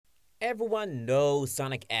Everyone knows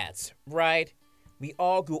Sonic S, right? We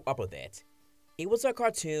all grew up with it. It was a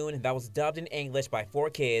cartoon that was dubbed in English by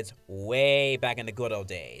 4Kids way back in the good old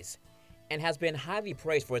days, and has been highly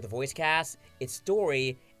praised for its voice cast, its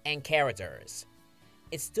story, and characters.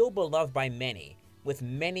 It's still beloved by many, with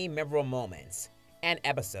many memorable moments and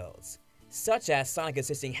episodes, such as Sonic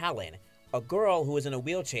assisting Helen, a girl who is in a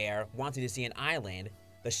wheelchair wanting to see an island,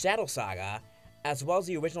 the Shadow Saga, as well as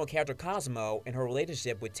the original character Cosmo and her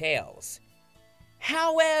relationship with Tails.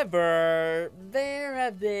 However, there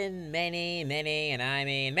have been many, and I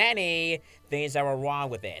mean many, things that were wrong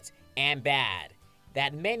with it, and bad,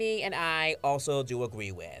 that many and I also do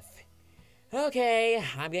agree with. Okay,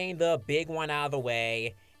 I'm getting the big one out of the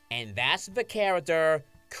way, and that's the character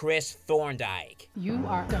Chris Thorndike. You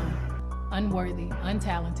are dumb, unworthy,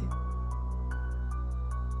 untalented.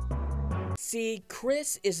 See,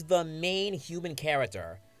 Chris is the main human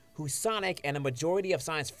character who Sonic and a majority of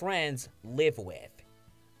Sonic's friends live with.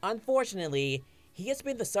 Unfortunately, he has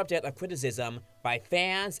been the subject of criticism by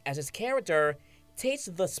fans as his character takes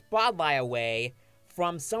the spotlight away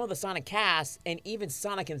from some of the Sonic cast and even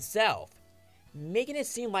Sonic himself, making it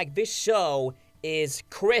seem like this show is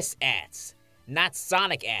Chris-ets, not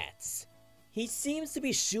Sonic-ets. He seems to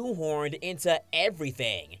be shoehorned into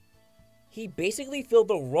everything. He basically filled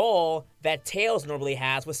the role that Tails normally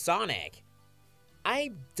has with Sonic.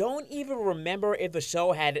 I don't even remember if the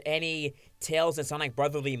show had any Tails and Sonic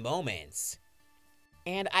brotherly moments.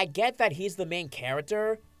 And I get that he's the main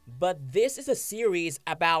character, but this is a series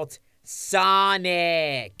about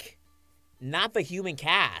Sonic, not the human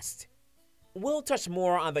cast. We'll touch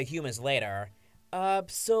more on the humans later.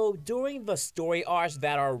 So during the story arcs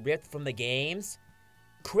that are ripped from the games,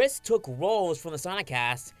 Chris took roles from the Sonic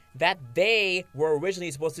cast that they were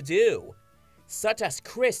originally supposed to do, such as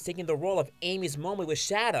Chris taking the role of Amy's moment with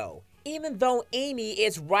Shadow, even though Amy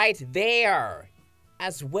is right there,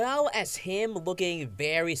 as well as him looking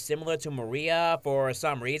very similar to Maria for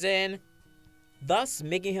some reason, thus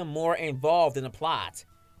making him more involved in the plot,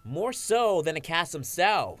 more so than the cast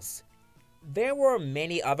themselves. There were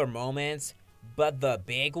many other moments, but the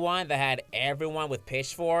big one that had everyone with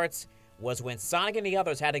pitchforks was when Sonic and the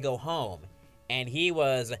others had to go home, and he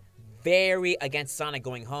was very against Sonic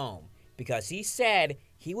going home because he said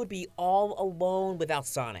he would be all alone without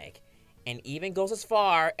Sonic, and even goes as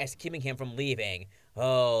far as keeping him from leaving.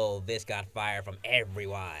 Oh, this got fire from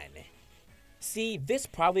everyone. See, this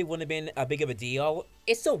probably wouldn't have been a big of a deal.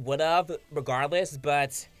 It still would have, regardless,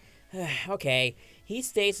 but okay. He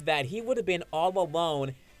states that he would have been all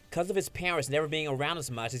alone because of his parents never being around as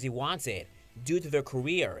much as he wanted due to their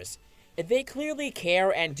careers. They clearly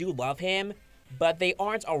care and do love him, but they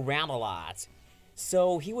aren't around a lot.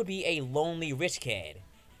 So he would be a lonely rich kid.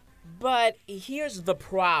 But here's the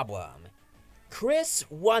problem. Chris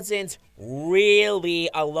wasn't really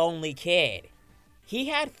a lonely kid. He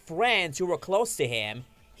had friends who were close to him.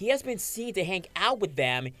 He has been seen to hang out with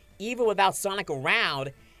them even without Sonic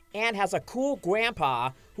around, and has a cool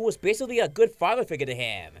grandpa who was basically a good father figure to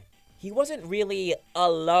him. He wasn't really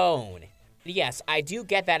alone. Yes, I do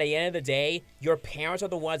get that at the end of the day, your parents are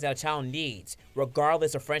the ones that a child needs,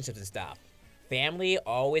 regardless of friendships and stuff. Family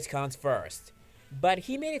always comes first. But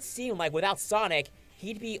he made it seem like without Sonic,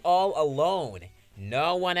 he'd be all alone.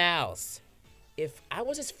 No one else. If I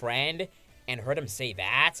was his friend and heard him say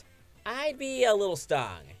that, I'd be a little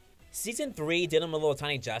stung. Season 3 did him a little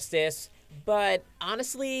tiny justice, but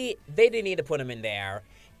honestly, they didn't need to put him in there.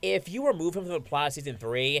 If you remove him from the plot of Season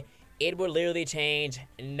 3, it would literally change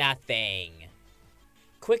nothing.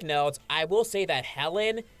 Quick note, I will say that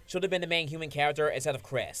Helen should have been the main human character instead of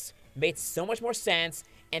Chris. Made so much more sense,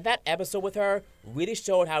 and that episode with her really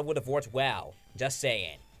showed how it would have worked well. Just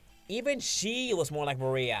saying. Even she looks more like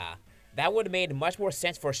Maria. That would have made much more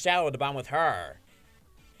sense for Shadow to bond with her.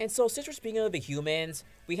 And so since we're speaking of the humans,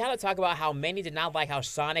 we had to talk about how many did not like how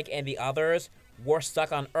Sonic and the others were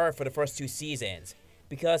stuck on Earth for the first 2 seasons.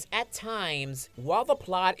 Because at times, while the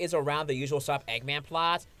plot is around the usual Stop Eggman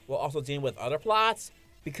plot, while also dealing with other plots,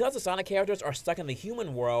 because the Sonic characters are stuck in the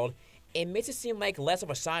human world, it makes it seem like less of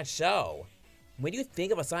a Sonic show. When you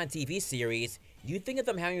think of a Sonic TV series, you think of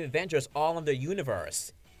them having adventures all in their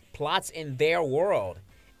universe, plots in their world.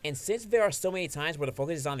 And since there are so many times where the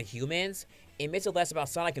focus is on the humans, it makes it less about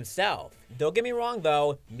Sonic himself. Don't get me wrong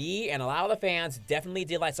though, me and a lot of the fans definitely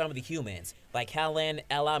did like some of the humans, like Helen,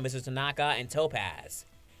 Ella, Mr. Tanaka, and Topaz.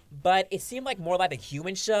 But it seemed like more like a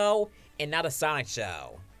human show and not a Sonic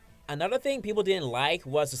show. Another thing people didn't like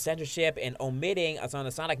was the censorship and omitting of some of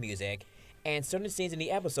the Sonic music, and certain scenes in the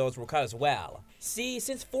episodes were cut as well. See,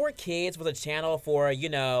 since 4Kids was a channel for, you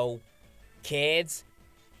know, kids,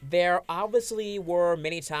 There obviously were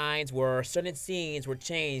many times where certain scenes were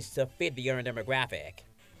changed to fit the younger demographic.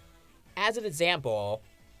 As an example,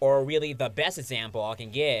 or really the best example I can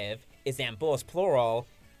give, examples plural,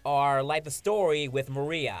 are like the story with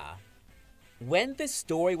Maria. When this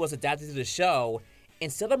story was adapted to the show,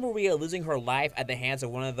 instead of Maria losing her life at the hands of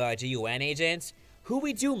one of the GUN agents, who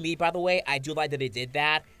we do meet by the way, I do like that they did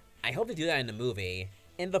that. I hope they do that in the movie.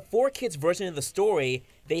 In the 4Kids version of the story,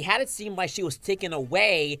 they had it seem like she was taken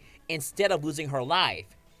away instead of losing her life.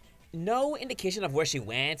 No indication of where she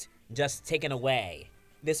went, just taken away.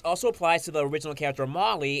 This also applies to the original character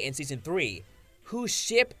Molly in Season 3, whose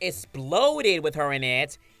ship exploded with her in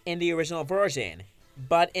it in the original version.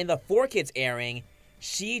 But in the 4Kids airing,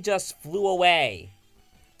 she just flew away.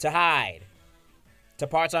 To hide. To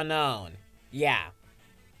parts unknown. Yeah,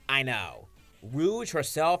 I know. Rouge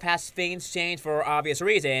herself has things changed for obvious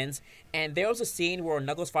reasons, and there was a scene where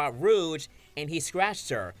Knuckles fought Rouge and he scratched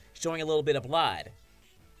her, showing a little bit of blood.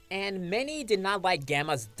 And many did not like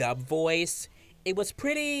Gamma's dub voice. It was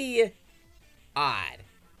pretty odd.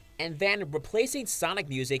 And then replacing Sonic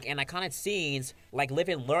music and iconic scenes like Live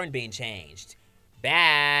and Learn being changed.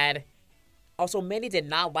 Bad. Also, many did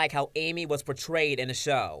not like how Amy was portrayed in the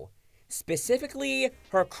show. Specifically,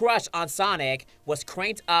 her crush on Sonic was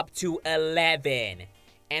cranked up to 11,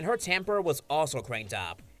 and her temper was also cranked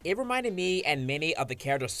up. It reminded me and many of the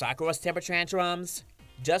character Sakura's temper tantrums,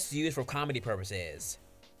 just used for comedy purposes.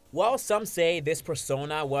 While some say this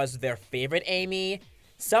persona was their favorite Amy,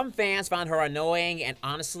 some fans found her annoying, and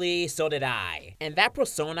honestly, so did I. And that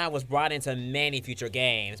persona was brought into many future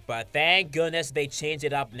games, but thank goodness they changed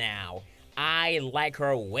it up now. I like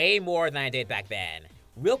her way more than I did back then.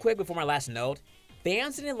 Real quick before my last note,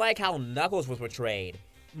 fans didn't like how Knuckles was portrayed.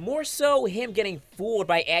 More so him getting fooled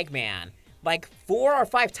by Eggman, like 4 or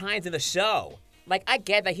 5 times in the show. Like, I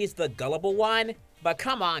get that he's the gullible one, but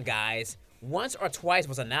come on guys, once or twice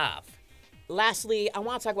was enough. Lastly, I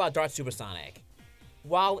want to talk about Dark Supersonic.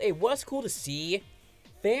 While it was cool to see,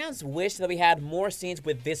 fans wish that we had more scenes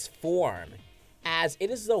with this form, as it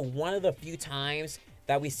is one of the few times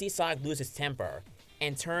that we see Sonic lose his temper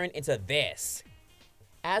and turn into this.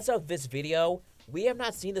 As of this video, we have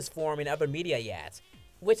not seen this form in other media yet,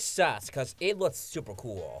 which sucks because it looks super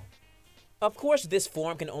cool. Of course, this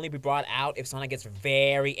form can only be brought out if Sonic gets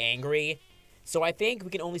very angry, so I think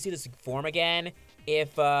we can only see this form again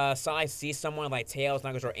if Sonic sees someone like Tails,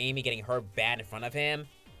 Knuckles, or Amy getting hurt bad in front of him,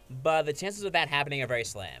 but the chances of that happening are very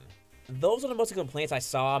slim. Those are the most of the complaints I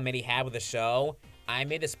saw many had with the show. I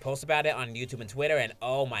made this post about it on YouTube and Twitter, and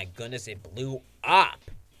oh my goodness, it blew up!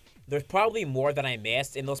 There's probably more that I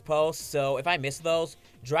missed in those posts, so if I missed those,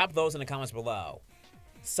 drop those in the comments below.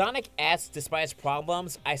 Sonic S, despite its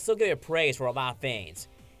problems, I still give it praise for a lot of things.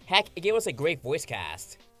 Heck, it gave us a great voice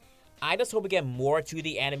cast. I just hope we get more to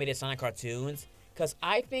the animated Sonic cartoons, because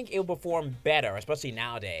I think it will perform better, especially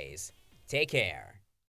nowadays. Take care.